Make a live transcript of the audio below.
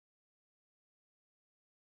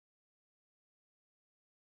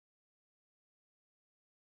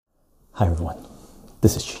Hi everyone,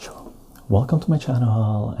 this is Chycho. Welcome to my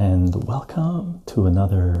channel and welcome to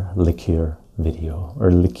another liqueur video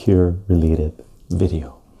or liqueur related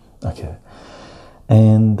video. Okay,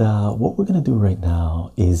 and what we're gonna do right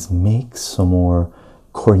now is make some more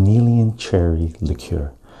Cornelian cherry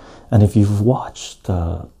liqueur. And if you've watched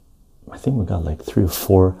I think we got like 3 or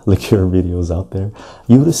 4 liqueur videos out there,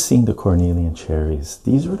 you would have seen the Cornelian cherries.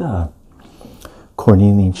 These are the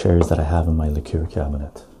Cornelian cherries that I have in my liqueur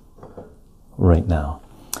cabinet right now,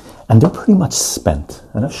 and they're pretty much spent,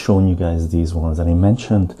 and I've shown you guys these ones, and I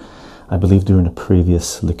mentioned, I believe during the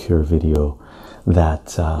previous liqueur video,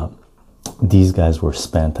 that these guys were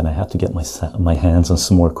spent and I had to get my hands on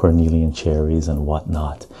some more Cornelian cherries and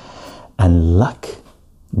whatnot. And luck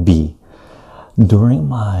be, during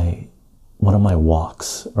one of my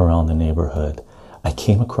walks around the neighborhood, I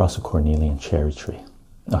came across a Cornelian cherry tree.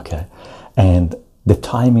 Okay, and the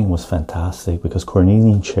timing was fantastic because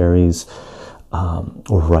Cornelian cherries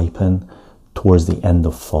ripen towards the end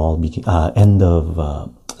of fall, end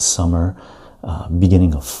of summer,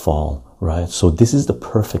 beginning of fall, right? So this is the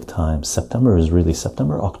perfect time. September,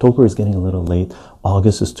 October is getting a little late,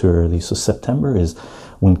 August is too early, so September is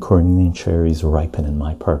when Cornelian cherries ripen in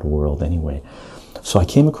my part of the world anyway. So I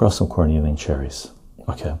came across some Cornelian cherries,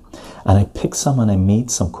 okay, and I picked some and I made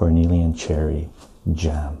some Cornelian cherry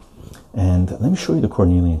jam. And let me show you the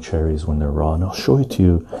Cornelian cherries when they're raw, and I'll show it to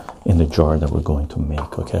you in the jar that we're going to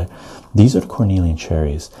make. Okay, these are the Cornelian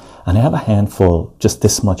cherries, and I have a handful, just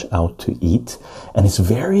this much out to eat, and it's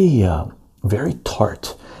very very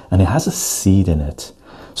tart, and it has a seed in it.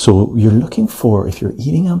 So you're looking for, if you're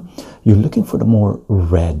eating them, you're looking for the more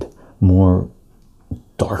red, more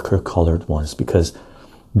darker colored ones, because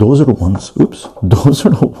those are the ones, those are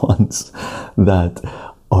the ones that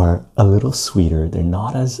are a little sweeter. They're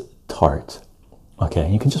not as tart. Okay,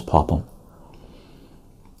 you can just pop them.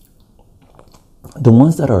 The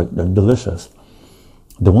ones that are delicious,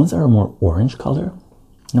 the ones that are more orange color,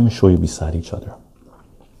 let me show you beside each other.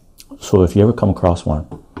 So if you ever come across one,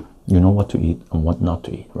 you know what to eat and what not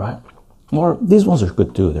to eat, right? Or these ones are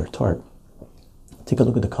good too, they're tart. Take a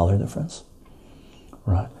look at the color difference,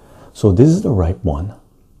 right? So this is the ripe one,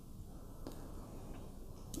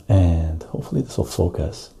 and hopefully this will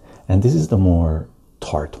focus, and this is the more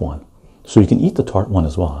tart one. So you can eat the tart one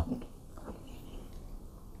as well.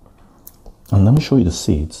 And let me show you the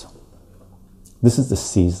seeds. This is the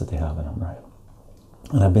seeds that they have in them, right?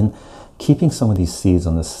 And I've been keeping some of these seeds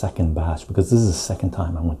on the second batch because this is the second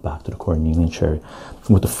time I went back to the Cornelian cherry.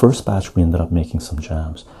 With the first batch we ended up making some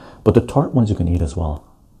jams, but the tart ones you can eat as well.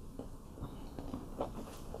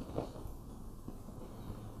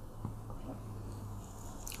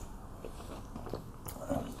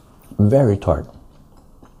 Very tart,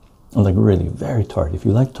 like really very tart. If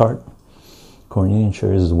you like tart, Cornelian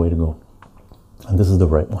cherries is the way to go. And this is the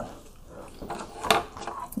right one.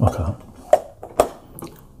 Okay,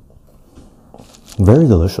 very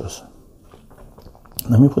delicious.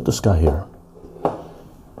 Let me put this guy here.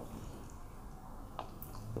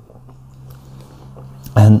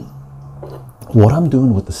 And what I'm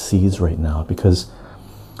doing with the seeds right now, because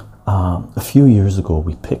a few years ago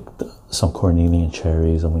we picked some Cornelian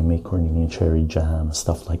cherries and we make Cornelian cherry jam and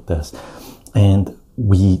stuff like this, and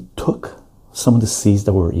we took some of the seeds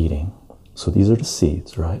that we're eating, so these are the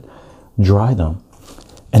seeds, right, dried them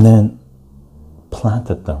and then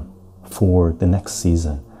planted them for the next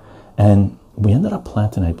season. And we ended up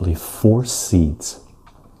planting, I believe, 4 seeds.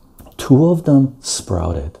 2 of them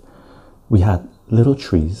sprouted. We had little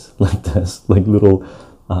trees like this, like little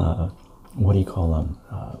what do you call them,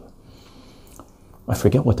 I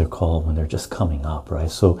forget what they're called when they're just coming up, right?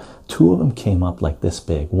 So 2 of them came up like this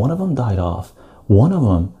big. 1 of them died off, 1 of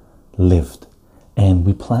them lived, and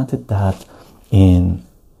we planted that in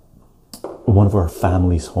one of our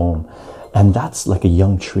family's home, and that's like a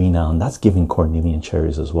young tree now, and that's giving Cornelian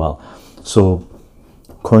cherries as well. So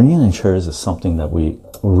Cornelian cherries is something that we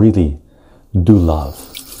really do love,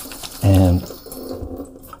 and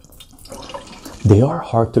they are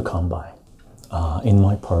hard to come by in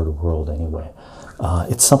my part of the world anyway.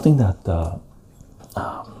 It's something that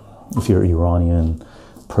if you're Iranian,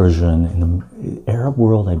 Persian, in the Arab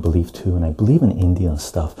world, I believe too, and I believe in India and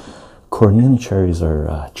stuff, Cornelian cherries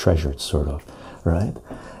are treasured, sort of, right?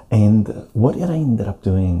 And what I ended up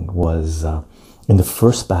doing was, in the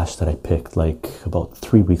first batch that I picked, like about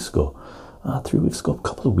 3 weeks ago, a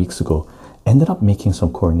couple of weeks ago, ended up making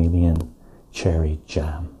some Cornelian cherry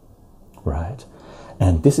jam, right?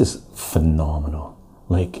 And this is phenomenal.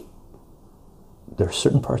 Like, there are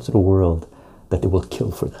certain parts of the world that they will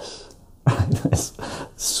kill for this. It's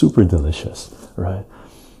super delicious, right?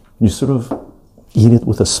 You sort of eat it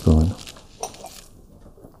with a spoon,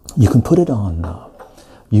 You can put it on,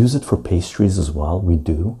 use it for pastries as well. We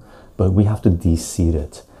do, but we have to de-seed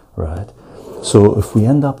it, right? So if we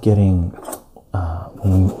end up getting,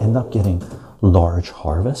 when we end up getting large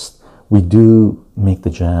harvest, we do make the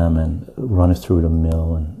jam and run it through the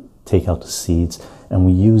mill and take out the seeds, and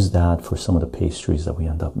we use that for some of the pastries that we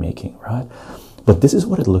end up making, right? But this is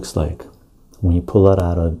what it looks like when you pull it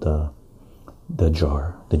out of the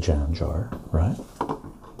jar, the jam jar, right?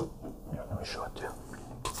 Here, let me show it to you.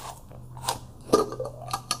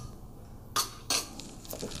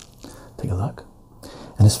 Take a look.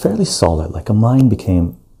 And it's fairly solid. Like mine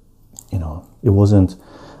became, you know, it wasn't,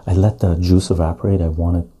 I let the juice evaporate. I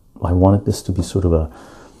wanted this to be sort of a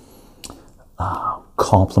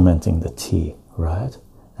complementing the tea, right?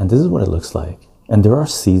 And this is what it looks like. And there are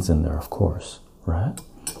seeds in there, of course, right?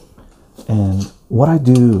 And what I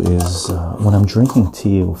do is when I'm drinking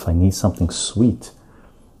tea, if I need something sweet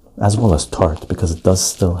as well as tart, because it does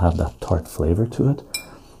still have that tart flavor to it,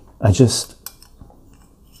 I just,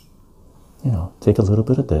 you know, take a little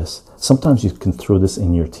bit of this. Sometimes you can throw this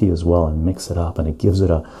in your tea as well and mix it up, and it gives it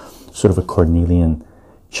a sort of a Cornelian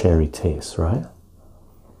cherry taste, right?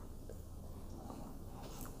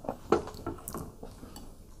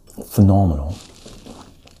 Phenomenal.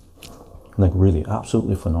 Like really,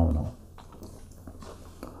 absolutely phenomenal.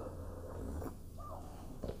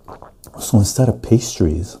 So instead of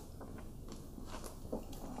pastries,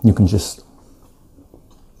 you can just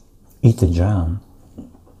eat the jam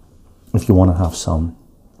if you want to have some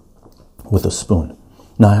with a spoon.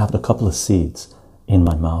 Now I have a couple of seeds in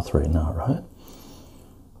my mouth right now, right?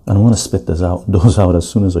 And I'm going to spit those out as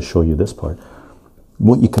soon as I show you this part.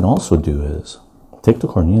 What you can also do is take the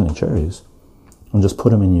Cornelian cherries and just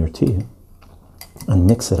put them in your tea and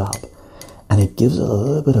mix it up, and it gives a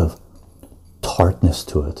little bit of tartness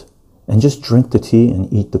to it. And just drink the tea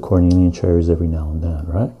and eat the Cornelian cherries every now and then,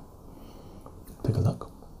 right? Take a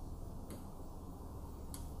look.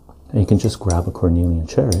 And you can just grab a Cornelian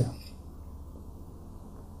cherry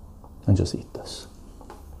and just eat this.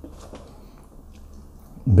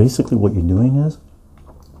 Basically what you're doing is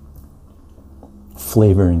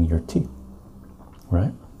flavoring your tea,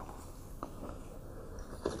 right?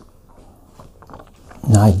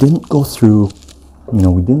 Now I didn't go through, you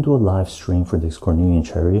know, we didn't do a live stream for this Cornelian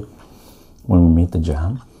cherry when we made the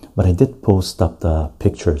jam, but I did post up the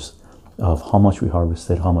pictures of how much we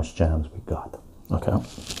harvested, how much jams we got, okay?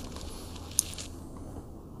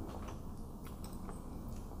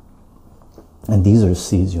 And these are the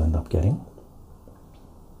seeds you end up getting,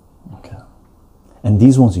 okay? And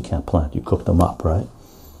these ones you can't plant, you cook them up, right?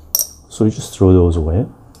 So you just throw those away.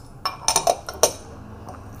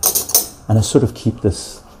 And I sort of keep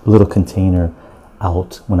this little container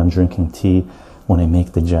out when I'm drinking tea. When I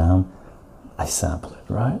make the jam, I sample it,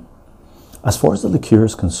 right? As far as the liqueur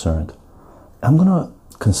is concerned, I'm gonna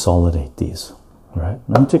consolidate these, right?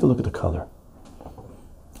 Let me take a look at the color.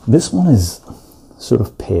 This one is sort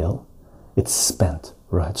of pale. It's spent,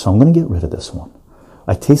 right? So I'm gonna get rid of this one.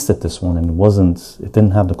 I tasted this one and it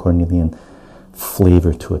didn't have the Cornelian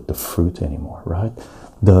flavor to it, the fruit anymore, right?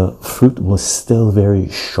 The fruit was still very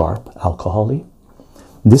sharp, alcohol-y.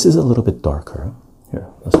 This is a little bit darker. Here,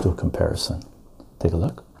 let's do a comparison. Take a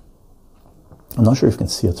look. I'm not sure if you can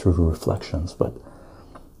see it through the reflections, but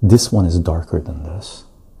this one is darker than this.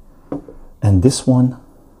 And this one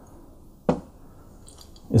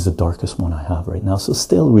is the darkest one I have right now, so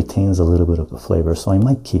still retains a little bit of the flavor, so I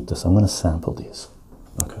might keep this. I'm going to sample these.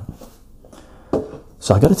 Okay.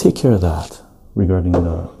 So I got to take care of that regarding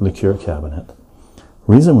the liqueur cabinet.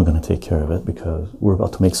 Reason we're going to take care of it because we're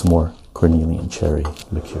about to make some more Cornelian cherry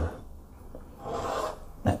liqueur.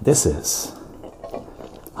 And this is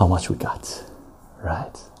how much we got,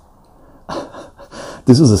 right?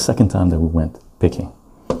 This was the second time that we went picking.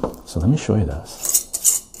 So let me show you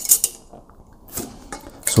this.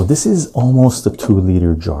 So this is almost a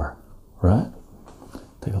 2-liter jar, right?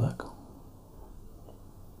 Take a look.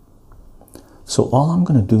 So all I'm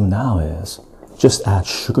going to do now is just add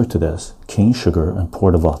sugar to this, cane sugar, and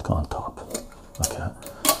pour the vodka on top. Okay,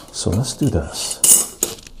 so let's do this.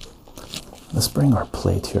 Let's bring our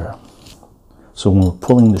plate here. So when we're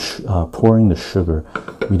pouring the sugar,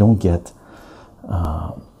 we don't get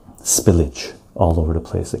spillage all over the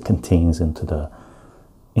place. It contains into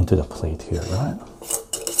the plate here, right?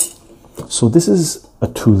 So this is a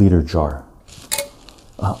 2-liter jar,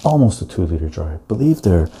 almost a 2-liter jar. I believe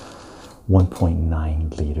they're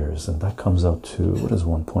 1.9 liters, and that comes out to, what is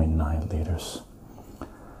 1.9 liters?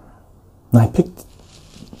 Now I picked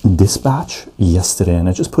this batch yesterday and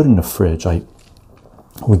I just put it in the fridge.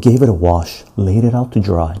 We gave it a wash, laid it out to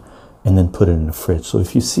dry, and then put it in the fridge. So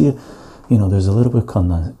if you see, you know, there's a little bit of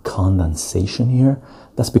condensation here.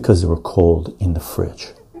 That's because they were cold in the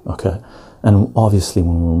fridge. Okay, and obviously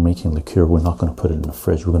when we're making liqueur, we're not going to put it in the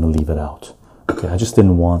fridge. We're going to leave it out. Okay, I just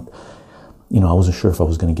didn't want, you know, I wasn't sure if I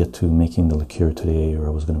was going to get to making the liqueur today or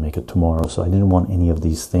I was going to make it tomorrow, so I didn't want any of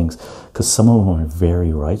these things because some of them are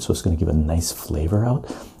very right, so it's going to give a nice flavor out.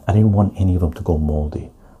 I didn't want any of them to go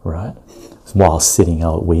moldy, right, while sitting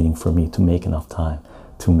out waiting for me to make enough time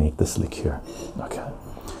to make this liqueur. Okay,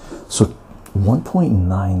 so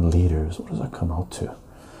 1.9 liters, what does that come out to?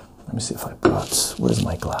 Let me see if I brought, where's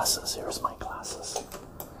my glasses? Here's my glasses.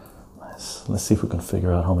 Nice. Let's see if we can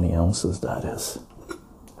figure out how many ounces that is.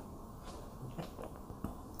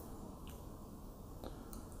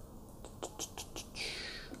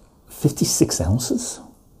 $56 ounces?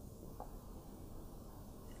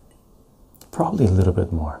 Probably a little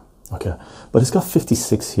bit more. Okay, but it's got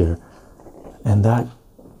 56 here, and that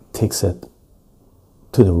takes it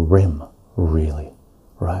to the rim, really,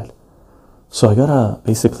 right? So I got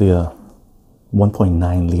basically a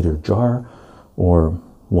 1.9 liter jar, or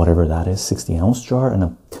whatever that is, 60 ounce jar, and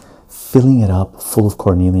I'm filling it up full of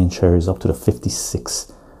Cornelian cherries up to the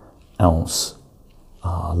 56 ounce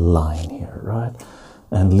line here, right?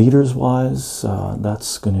 And liters wise,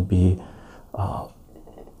 that's going to be about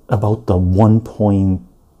the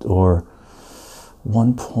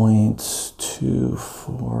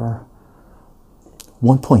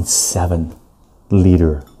 1.7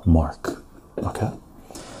 liter mark. Okay,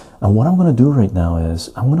 and what I'm going to do right now is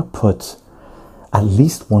I'm going to put at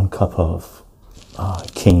least 1 cup of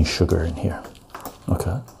cane sugar in here.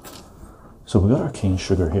 Okay, so we got our cane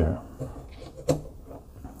sugar here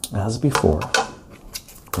as before,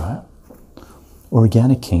 right?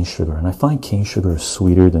 Organic cane sugar, and I find cane sugar is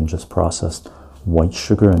sweeter than just processed white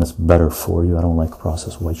sugar, and it's better for you. I don't like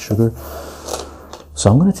processed white sugar,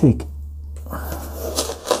 so I'm going to take,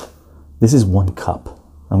 this is 1 cup.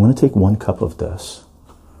 I'm going to take 1 cup of this.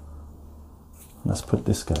 Let's put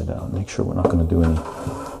this guy down, make sure we're not going to do any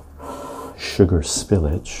sugar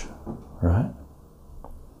spillage, right?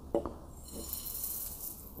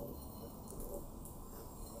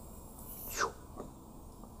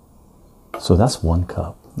 So that's 1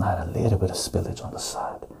 cup. I had a little bit of spillage on the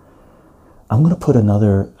side. I'm going to put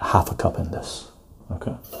another half a cup in this.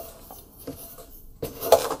 Okay.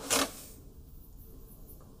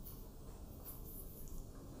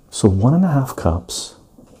 So 1.5 cups,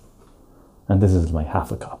 and this is my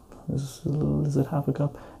half a cup. Is it half a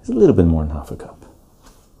cup? It's a little bit more than half a cup.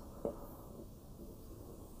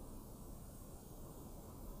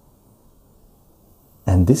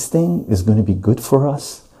 And this thing is going to be good for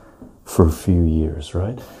us for a few years,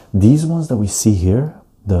 right? These ones that we see here,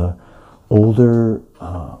 the older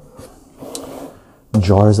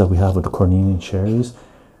jars that we have with the Cornelian cherries,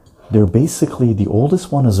 they're basically, the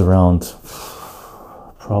oldest one is around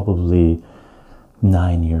probably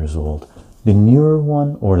 9 years old. The newer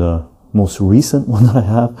one, or the most recent one that I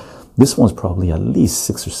have, this one's probably at least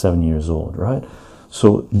 6 or 7 years old, right?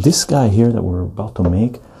 So this guy here that we're about to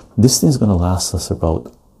make, this thing's going to last us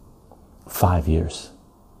about 5 years,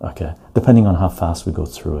 okay, depending on how fast we go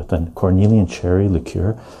through it. And Cornelian cherry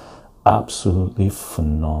liqueur, absolutely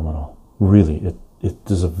phenomenal. Really,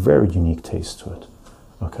 there's a very unique taste to it.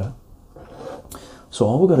 Okay, so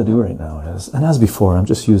all we got to do right now is, and as before, I'm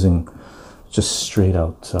just using just straight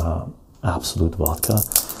out Absolute vodka.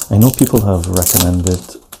 I know people have recommended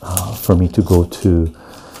for me to go to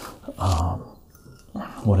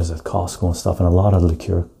what is it, Costco and stuff, and a lot of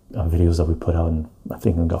liqueur videos that we put out, and I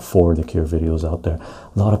think we've got 4 liqueur videos out there.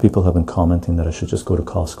 A lot of people have been commenting that I should just go to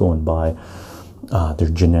Costco and buy their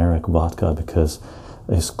generic vodka because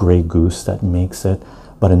it's Grey Goose that makes it.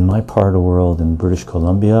 But in my part of the world, in British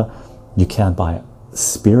Columbia, you can't buy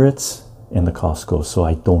spirits in the Costco, so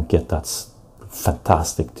I don't get that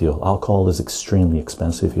fantastic deal. Alcohol is extremely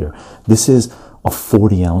expensive here. This is a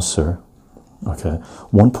 40 ouncer, okay,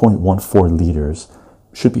 1.14 liters,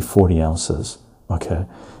 should be 40 ounces, okay,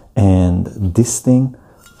 and this thing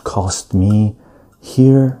cost me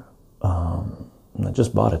here, I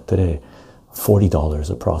just bought it today, $40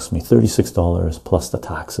 approximately, $36 plus the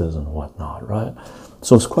taxes and whatnot, right?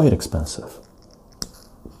 So it's quite expensive.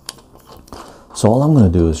 So all I'm going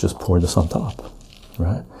to do is just pour this on top,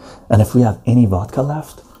 right? And if we have any vodka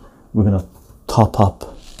left, we're going to top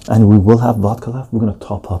up, and we will have vodka left, we're going to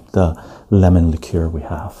top up the lemon liqueur we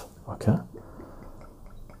have, okay?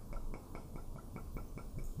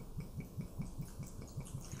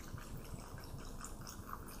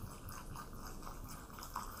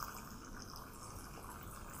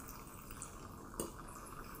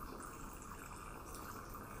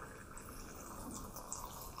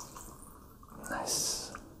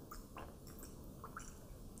 Nice.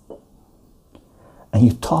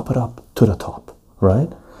 and you top it up to the top,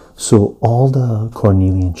 right? So all the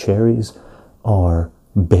cornelian cherries are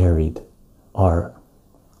buried, are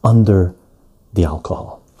under the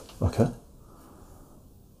alcohol, okay?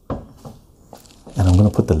 And I'm going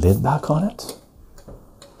to put the lid back on it.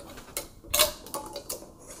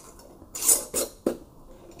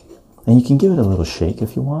 And you can give it a little shake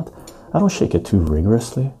if you want. I don't shake it too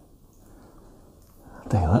rigorously.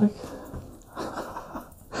 Take a look.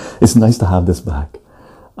 It's nice to have this back.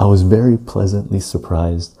 I was very pleasantly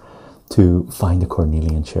surprised to find a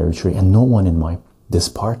cornelian cherry tree, and no one in this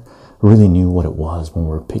part really knew what it was. When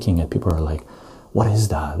we were picking it, people are like, what is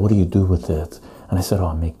that? What do you do with it? And I said, oh,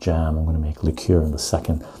 I make jam. I'm going to make liqueur in the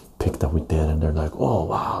second pick that we did. And they're like, oh,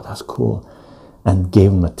 wow, that's cool. And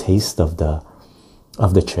gave them a taste of the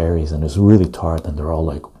cherries, and it's really tart, and they're all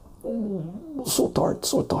like, oh, so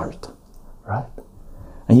tart, right?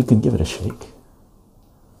 And you can give it a shake.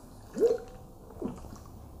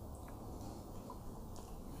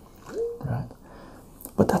 Right,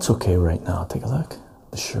 but that's okay right now. Take a look,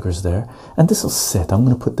 the sugar's there, and this will sit. I'm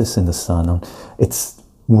going to put this in the sun. It's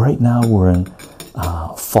right now we're in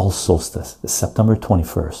fall solstice. It's September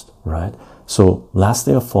 21st, right? So last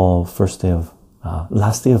day of fall, first day of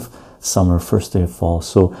last day of summer, first day of fall.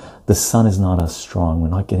 So the sun is not as strong. We're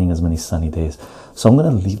not getting as many sunny days. So I'm going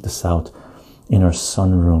to leave this out in our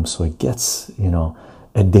sunroom so it gets, you know,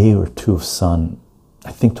 a day or two of sun.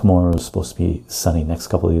 I think tomorrow is supposed to be sunny, next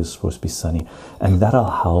couple of days is supposed to be sunny, and that'll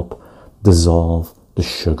help dissolve the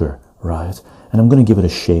sugar, right? And I'm going to give it a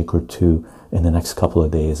shake or two in the next couple of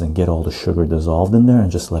days and get all the sugar dissolved in there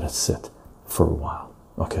and just let it sit for a while,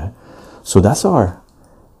 okay? So that's our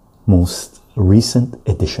most recent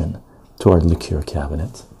addition to our liqueur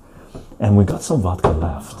cabinet, and we got some vodka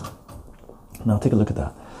left. Now take a look at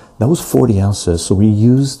that. That was 40 ounces, so we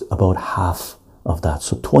used about half of that,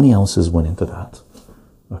 so 20 ounces went into that.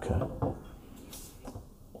 Okay,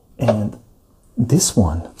 and this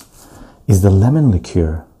one is the lemon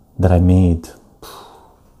liqueur that I made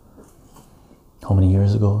how many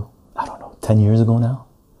years ago? I don't know, 10 years ago now,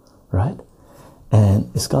 right? And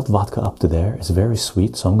it's got vodka up to there. It's very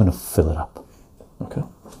sweet, so I'm going to fill it up. Okay,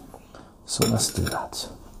 so let's do that,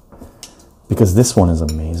 because this one is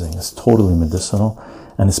amazing. It's totally medicinal,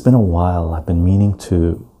 and it's been a while. I've been meaning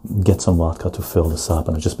to get some vodka to fill this up,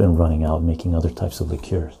 and I've just been running out making other types of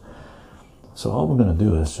liqueurs. So all we're going to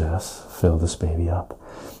do is just fill this baby up,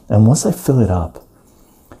 and once I fill it up,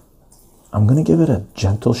 I'm going to give it a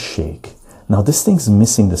gentle shake. Now this thing's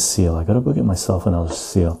missing the seal. I gotta go get myself another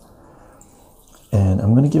seal, and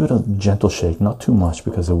I'm going to give it a gentle shake, not too much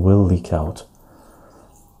because it will leak out,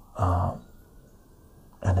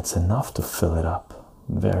 and it's enough to fill it up.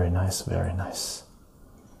 Very nice, very nice.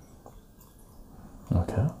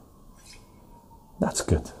 Okay, that's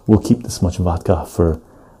good. We'll keep this much vodka for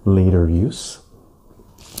later use.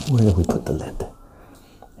 Where did we put the lid?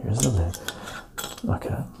 Here's the lid.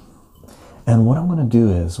 Okay, and what I'm going to do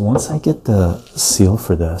is, once I get the seal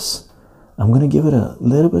for this, I'm going to give it a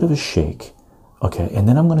little bit of a shake. Okay, and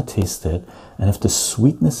then I'm going to taste it, and if the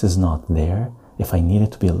sweetness is not there, if I need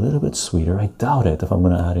it to be a little bit sweeter, I doubt it if I'm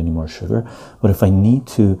going to add any more sugar, but if I need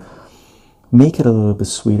to make it a little bit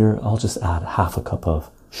sweeter, I'll just add half a cup of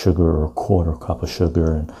sugar or a quarter cup of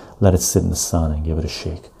sugar and let it sit in the sun and give it a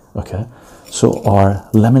shake. Okay, so our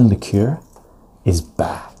lemon liqueur is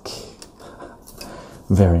back.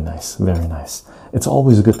 Very nice, very nice. It's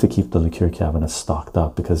always good to keep the liqueur cabinet stocked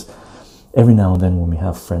up, because every now and then when we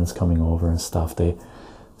have friends coming over and stuff, they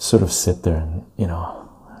sort of sit there and, you know,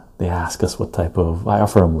 they ask us what type of, I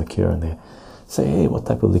offer them liqueur, and they say, hey, what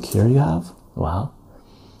type of liqueur you have? Well,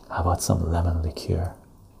 how about some lemon liqueur,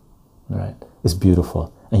 right? It's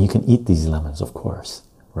beautiful, and you can eat these lemons, of course,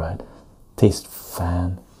 right? Taste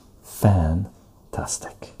fantastic.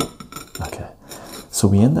 Okay, so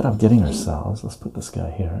we ended up getting ourselves, let's put this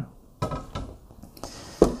guy here,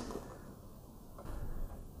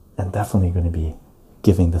 and definitely going to be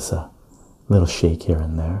giving this a little shake here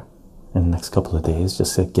and there in the next couple of days,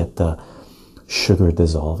 just to get the sugar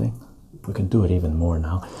dissolving. We can do it even more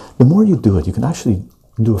now. The more you do it, you can actually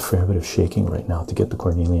do a fair bit of shaking right now to get the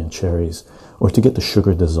cornelian cherries, or to get the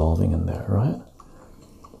sugar dissolving in there, right?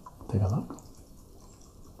 Take a look.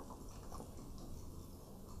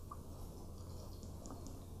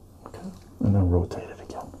 Okay, and then rotate it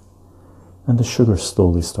again, and the sugar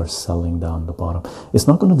slowly starts settling down the bottom. It's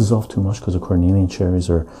not going to dissolve too much because the cornelian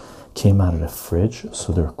cherries came out of the fridge,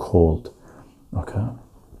 so they're cold. Okay,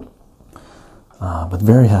 but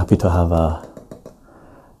very happy to have a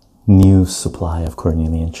new supply of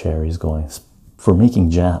cornelian cherries going. It's for making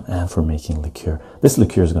jam and for making liqueur. This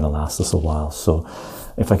liqueur is going to last us a while, so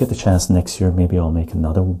if I get the chance next year, maybe I'll make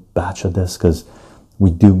another batch of this, because we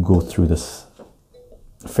do go through this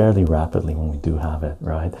fairly rapidly when we do have it,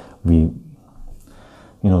 right? The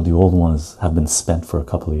old ones have been spent for a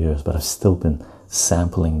couple of years, but I've still been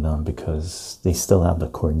sampling them because they still have the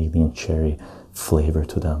Cornelian cherry flavor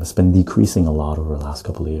to them. It's been decreasing a lot over the last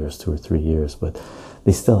couple of years, 2 or 3 years, but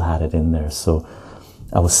they still had it in there, so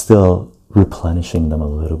I was still replenishing them a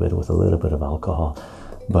little bit with a little bit of alcohol.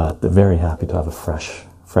 But very happy to have a fresh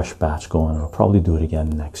batch going. I'll probably do it again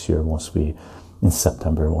next year in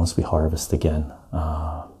September, once we harvest again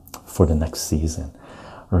for the next season,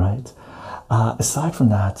 right? Aside from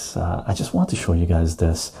that, I just want to show you guys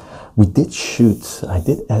this. I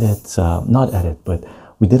did edit, not edit, but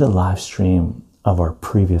we did a live stream of our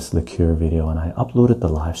previous liqueur video, and I uploaded the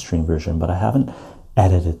live stream version, but I haven't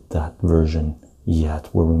edited that version yet,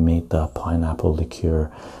 where we made the pineapple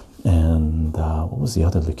liqueur and what was the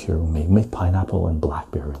other liqueur we made? We made pineapple and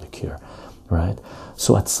blackberry liqueur, right?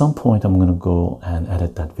 So at some point I'm going to go and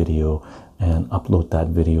edit that video and upload that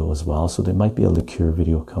video as well, so there might be a liqueur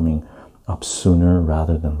video coming up sooner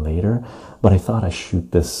rather than later. But I thought I'd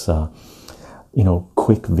shoot this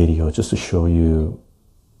quick video just to show you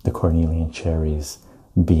the Cornelian cherries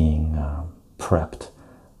being prepped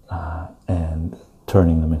and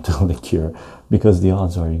turning them into liqueur, because the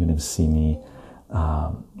odds are you're going to see me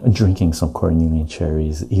drinking some Cornelian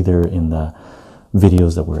cherries either in the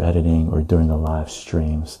videos that we're editing or during the live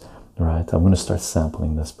streams, right? I'm going to start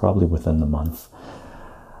sampling this probably within the month.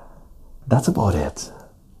 That's about it.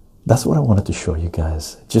 That's what I wanted to show you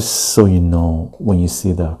guys, just so you know when you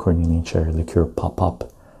see the Cornelian cherry liqueur pop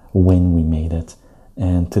up, when we made it.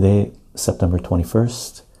 And today, September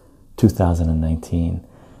 21st 2019,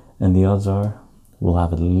 and the odds are we'll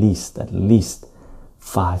have at least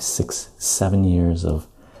 5, 6, 7 years of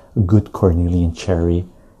good Cornelian cherry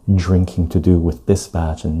drinking to do with this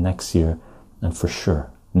batch. And next year, and for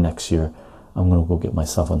sure next year, I'm gonna go get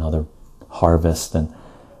myself another harvest and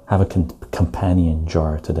have a companion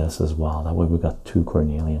jar to this as well. That way we got 2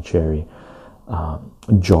 Cornelian cherry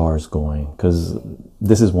jars going, because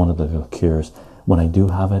this is one of the liqueurs. When I do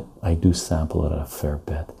have it, I do sample it a fair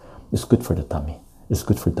bit. It's good for the tummy, it's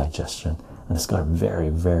good for digestion, and it's got a very,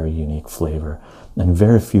 very unique flavor, and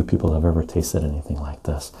very few people have ever tasted anything like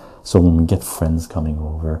this. So when we get friends coming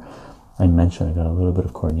over, I mentioned I got a little bit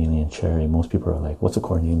of Cornelian cherry. Most people are like, what's a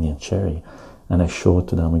Cornelian cherry? And I show it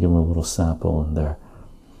to them, I give them a little sample, and they're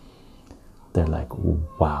like,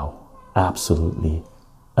 wow, absolutely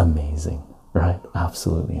amazing, right?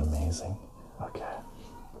 Absolutely amazing. Okay,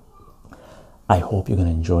 I hope you're gonna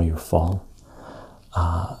enjoy your fall.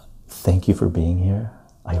 Thank you for being here.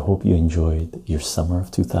 I hope you enjoyed your summer of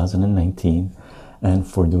 2019, and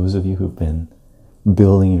for those of you who've been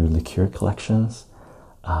building your liqueur collections,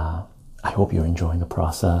 I hope you're enjoying the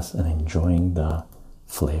process and enjoying the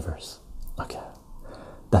flavors. Okay,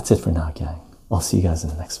 that's it for now, gang. I'll see you guys in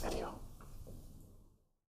the next video.